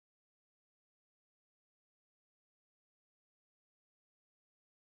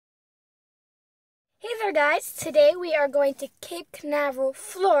Hey there guys, today we are going to Cape Canaveral,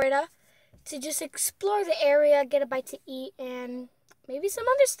 Florida to just explore the area, get a bite to eat, and maybe some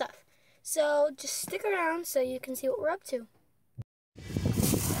other stuff. So just stick around so you can see what we're up to.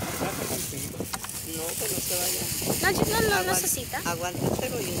 No necesita.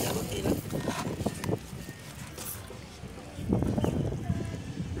 Aguántaselo y ya lo tira.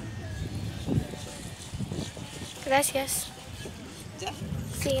 Gracias. ¿Ya?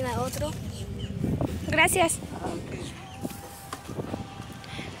 Sí, la otro. Gracias.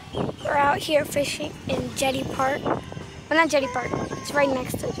 We're out here fishing in Jetty Park. Well, not Jetty Park. It's right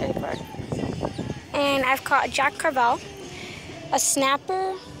next to Jetty Park. And I've caught a Jack Crevalle, a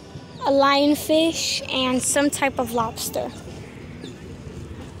snapper, a lionfish, and some type of lobster.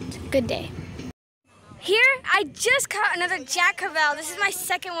 It's a good day. Here, I just caught another Jack Crevalle. This is my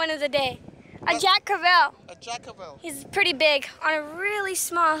second one of the day. A Jack Crevalle. A Jack Crevalle. He's pretty big on a really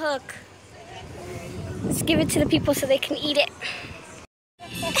small hook. Let's give it to the people so they can eat it.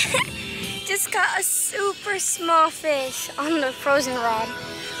 Just caught a super small fish on the frozen rod.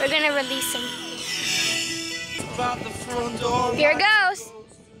 We're gonna release him. Here it goes.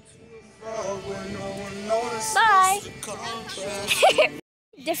 Bye.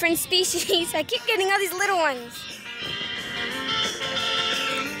 Different species. I keep getting all these little ones.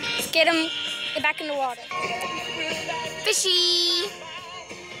 Let's get them back in the water. Fishy.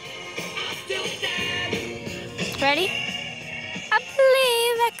 Ready? I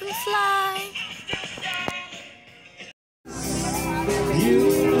believe I can fly. You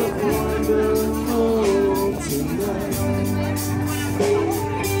look wonderful tonight.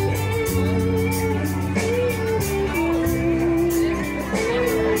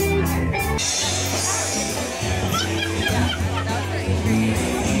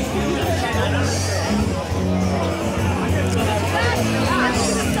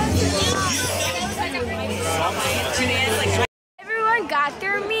 Everyone got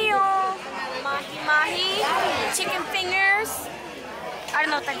their meal. Mahi, chicken fingers. I don't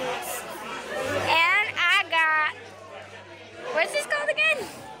know what that is. And I got, what is this called again?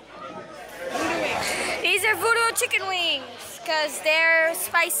 These are voodoo chicken wings because they're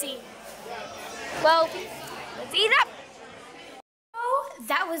spicy. Well, let's eat up. So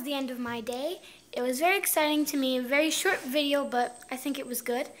that was the end of my day. It was very exciting to me, a very short video, but I think it was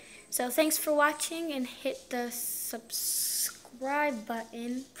good. So thanks for watching and hit the subscribe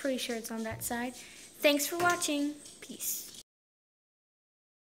button. Pretty sure it's on that side. Thanks for watching. Peace.